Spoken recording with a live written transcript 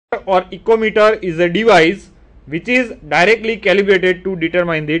or echometer is a device which is directly calibrated to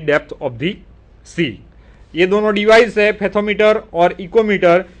determine the depth of the sea. ये दोनों device है फेथोमीटर और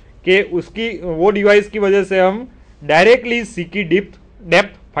इकोमीटर के, उसकी वो डिवाइस की वजह से हम डायरेक्टली सी की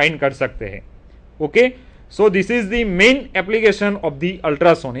डेप्थ फाइंड कर सकते हैं. Okay, so this is the main application of the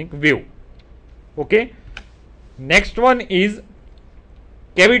ultrasonic wave. Okay, next one is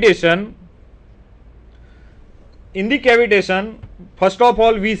cavitation. In the cavitation, first of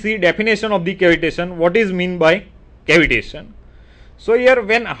all we see definition of the cavitation. What is mean by cavitation? So here,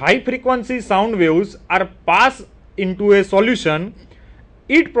 when high frequency sound waves are passed into a solution,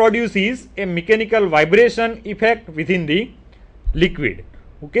 it produces a mechanical vibration effect within the liquid.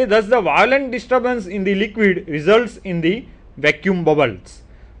 Okay, thus the violent disturbance in the liquid results in the vacuum bubbles,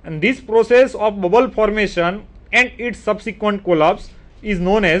 and this process of bubble formation and its subsequent collapse is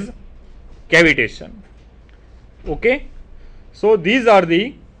known as cavitation. Okay, so these are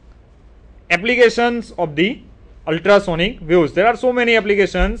the applications of the ultrasonic waves. There are so many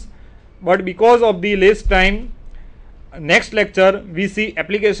applications, but because of the less time, next lecture we see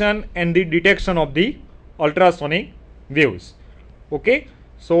application and the detection of the ultrasonic waves. Okay,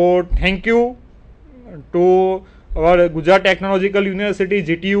 so thank you to our Gujarat Technological University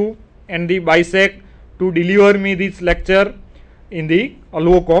GTU and the BISEC to deliver me this lecture in the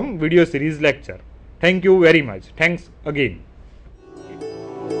Alvocom video series lecture. Thank you very much. Thanks again.